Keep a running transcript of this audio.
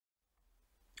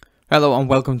Hello and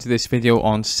welcome to this video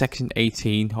on section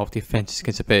 18 of the Offences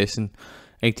against a Person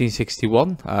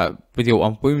 1861, video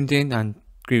on wounding and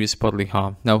grievous bodily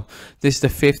harm. Now this is the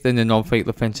fifth in the non-fatal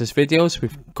offences videos.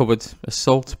 We've covered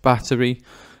assault, battery,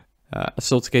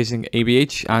 assault against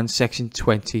ABH and section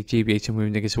 20 GBH and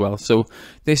wounding as well. So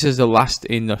this is the last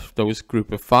in those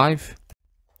group of 5.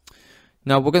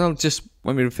 Now we're going to just,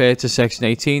 when we refer to section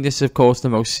 18, this is of course the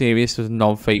most serious of the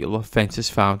non-fatal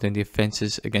offences found in the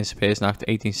Offences against a Person Act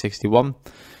 1861,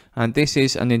 and this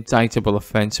is an indictable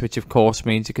offence, which of course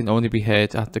means it can only be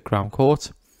heard at the Crown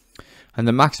Court, and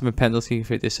the maximum penalty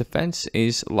for this offence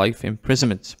is life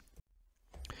imprisonment.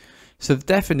 So the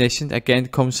definition again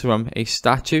comes from a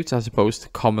statute as opposed to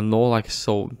common law like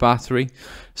assault and battery.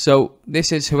 So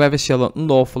this is whoever shall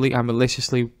unlawfully and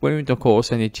maliciously wound or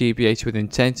cause any GBH with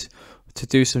intent to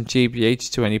do some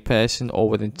GBH to any person or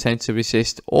with intent to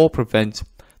resist or prevent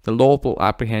the lawful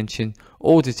apprehension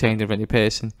or detain of any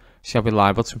person shall be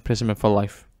liable to imprisonment for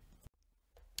life.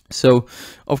 So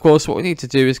of course what we need to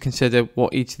do is consider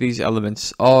what each of these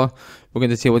elements are. We're going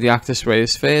to deal with the actus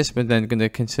reus first, but then going to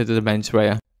consider the mens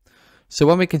rea. So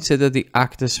when we consider the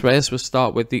actus reus, we'll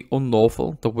start with the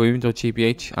unlawful, the wound or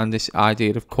GBH, and this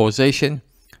idea of causation.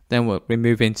 Then we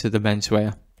move into the mens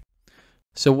rea.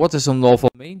 So what does unlawful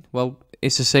mean? Well,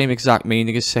 it's the same exact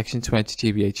meaning as section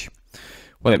 20 GBH.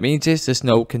 What it means is there's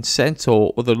no consent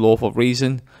or other lawful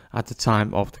reason at the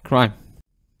time of the crime.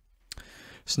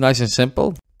 So nice and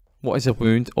simple. What is a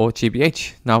wound or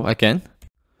GBH? Now again,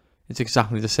 it's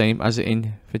exactly the same as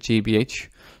in for GBH,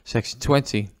 section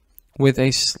 20, with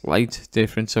a slight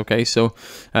difference. Okay, so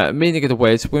meaning of the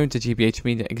words wound to GBH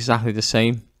mean exactly the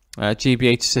same.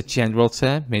 GBH is a general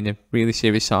term meaning really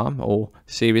serious harm or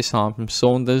serious harm from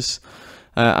Saunders,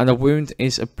 and a wound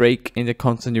is a break in the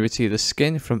continuity of the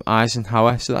skin from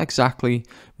Eisenhower, so that exactly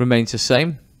remains the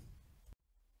same.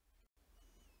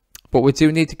 But we do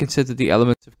need to consider the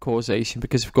element of causation,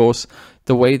 because of course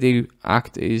the way the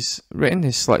act is written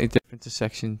is slightly different to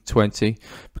section 20,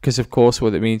 because of course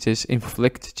what it means is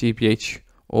inflict GBH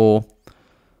or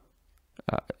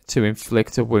to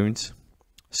inflict a wound.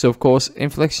 So of course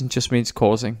infliction just means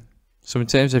causing. So in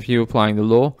terms of you applying the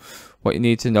law, what you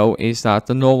need to know is that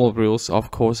the normal rules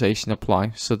of causation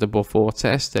apply. So the before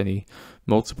test, any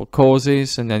multiple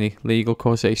causes, and any legal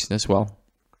causation as well.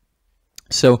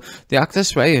 So the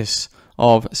actus reus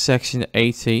of section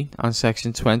 18 and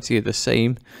section 20 are the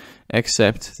same,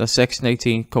 except that section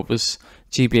 18 covers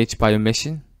GBH by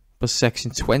omission, but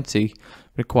section 20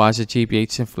 requires a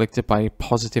GBH inflicted by a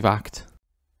positive act.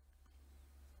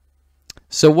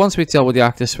 So once we deal with the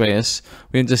actus reus,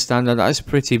 we understand that is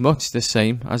pretty much the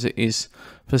same as it is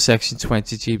for section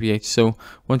 20 GBH. So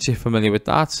once you're familiar with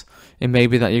that, it may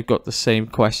be that you've got the same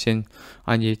question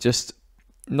and you're just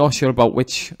not sure about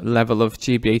which level of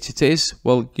GBH it is.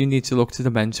 Well, you need to look to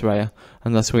the mens rea,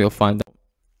 and that's where you'll find out.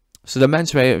 So the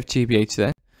mens rea of GBH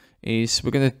then is,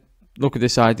 we're going to look at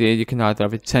this idea. You can either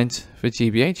have intent for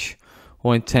GBH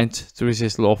or intent to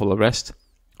resist lawful arrest.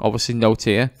 Obviously note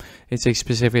here, it's a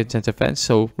specific intent offence,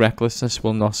 so recklessness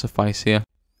will not suffice here.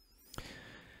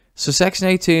 So section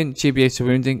 18 GBH to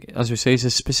wounding, as we say, is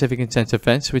a specific intent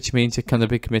offence, which means it cannot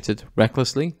be committed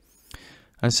recklessly.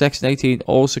 And section 18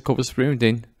 also covers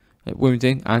wounding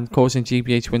and causing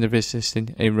GBH when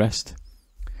resisting arrest.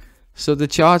 So the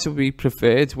charge will be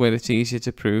preferred where it's easier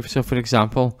to prove. So for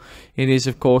example, it is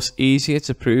of course easier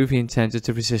to prove he intended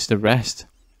to resist arrest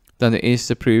than it is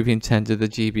to prove he intended the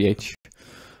GBH.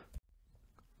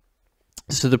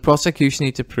 So the prosecution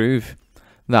need to prove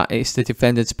that it's the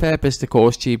defendant's purpose to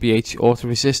cause GBH or to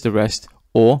resist arrest,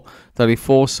 or that he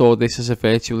foresaw this as a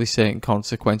virtually certain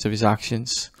consequence of his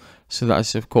actions. So that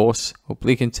is of course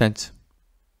oblique intent.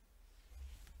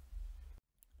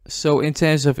 So in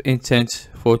terms of intent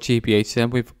for GBH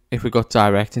then, if we've got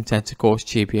direct intent to cause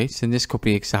GBH, then this could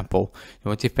be example,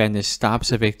 a defendant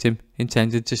stabs a victim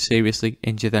intended to seriously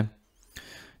injure them.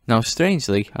 Now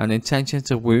strangely, an intention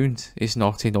to wound is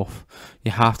not enough.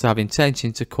 You have to have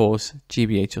intention to cause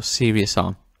GBH or serious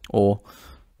harm, or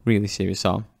really serious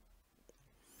harm.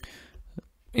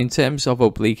 In terms of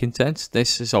oblique intent,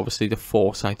 this is obviously the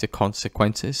foresight of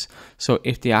consequences. So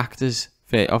if the act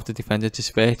of the defendant is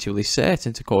virtually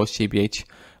certain to cause GBH,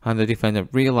 and the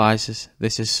defendant realises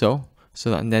this is so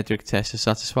that Nedrick test is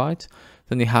satisfied,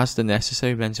 then he has the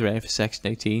necessary mens rea for section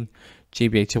 18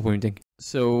 GBH or wounding.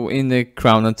 So in the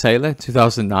Crown and Taylor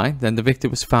 2009, then the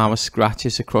victim was found with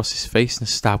scratches across his face and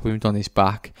a stab wound on his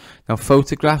back. Now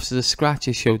photographs of the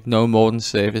scratches showed no more than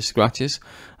surface scratches,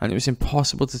 and it was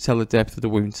impossible to tell the depth of the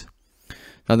wound.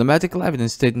 Now the medical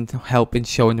evidence didn't help in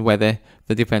showing whether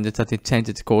the defendant had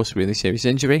intended to cause really serious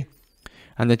injury,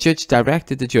 and the judge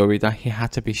directed the jury that he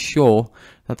had to be sure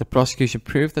that the prosecution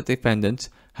proved that the defendant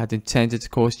had intended to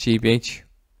cause GBH.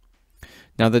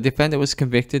 Now, the defendant was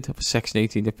convicted of a Section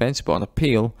 18 offence, but on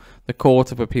appeal, the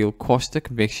Court of Appeal quashed the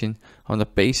conviction on the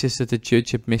basis that the judge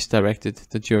had misdirected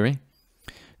the jury.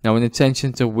 Now, an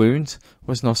intention to wound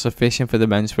was not sufficient for the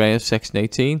mens rea of Section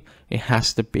 18. It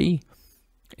has to be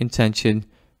intention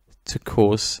to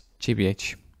cause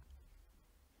GBH.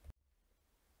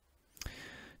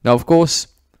 Now, of course,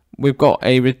 we've got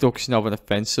a reduction of an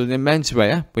offence. So the mens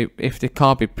rea, if they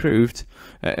can't be proved,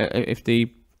 if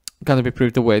the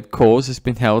the word cause has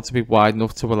been held to be wide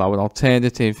enough to allow an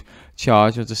alternative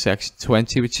charge under Section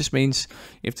 20, which just means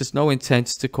if there's no intent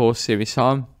to cause serious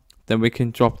harm, then we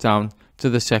can drop down to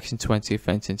the Section 20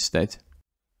 offence instead.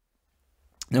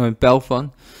 Now, in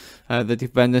Belfon, the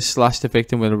defendant slashed the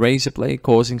victim with a razor blade,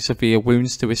 causing severe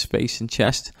wounds to his face and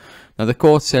chest. Now, the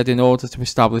court said in order to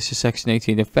establish a Section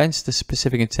 18 offence, the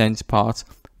specific intent part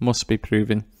must be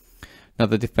proven. Now,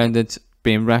 the defendant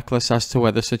being reckless as to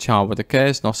whether such harm would occur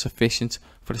is not sufficient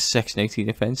for a Section 18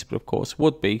 offence, but of course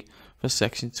would be for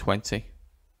Section 20.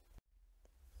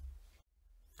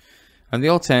 And the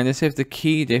alternative, the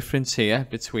key difference here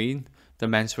between the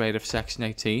mens rea of Section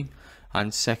 18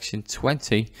 and Section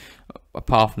 20,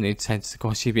 apart from the intent to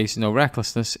cause GBH and no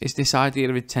recklessness, is this idea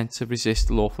of intent to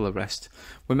resist lawful arrest.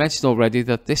 We mentioned already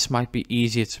that this might be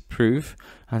easier to prove,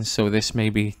 and so this may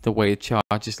be the way a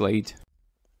charge is laid.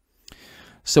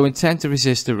 So intent to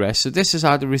resist arrest. So this is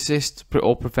either resist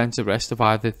or prevent arrest of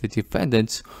either the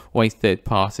defendant or a third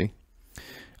party.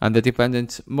 And the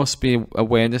defendant must be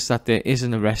awareness that there is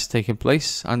an arrest taking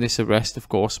place, and this arrest, of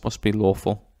course, must be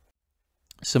lawful.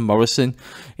 So Morrison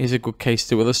is a good case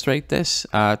to illustrate this.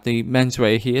 The mens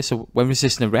rea here, so when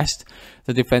resisting arrest,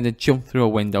 the defendant jumped through a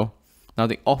window. Now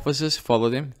the officers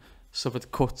followed him,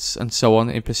 suffered cuts and so on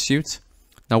in pursuit.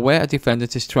 Now where a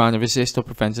defendant is trying to resist or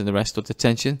prevent an arrest or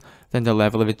detention, then the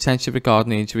level of intention regarding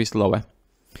the injury is lower.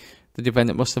 The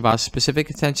defendant must have had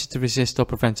specific intention to resist or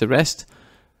prevent arrest,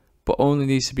 but only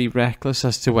needs to be reckless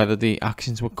as to whether the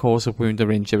actions would cause a wound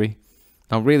or injury.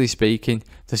 Now, really speaking,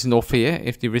 there's enough here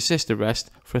if they resist arrest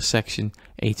for a Section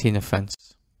 18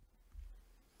 offence.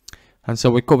 And so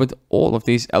we covered all of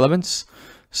these elements.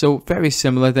 So very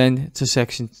similar then to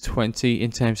Section 20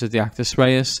 in terms of the actus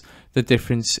reus. The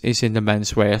difference is in the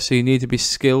mens rea. So you need to be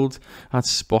skilled at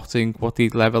spotting what the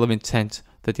level of intent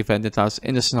the defendant has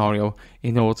in a scenario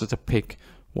in order to pick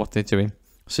what they're doing.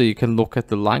 So you can look at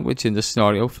the language in the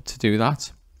scenario to do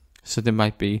that. So there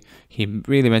might be, he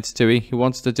really meant to do it, he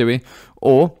wants to do it,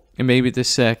 or it may be the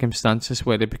circumstances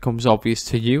where it becomes obvious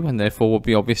to you and therefore will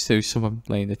be obvious to someone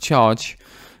laying the charge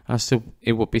as to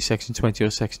it would be Section 20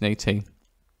 or Section 18.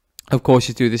 Of course,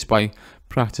 you do this by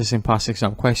practicing past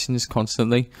exam questions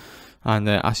constantly and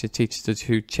ask your teacher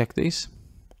to check these.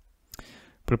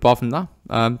 But apart from that,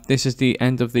 this is the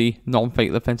end of the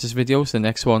non-fatal offences videos. The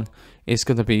next one is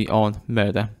going to be on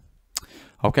murder.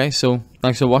 Okay, so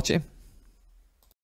thanks for watching.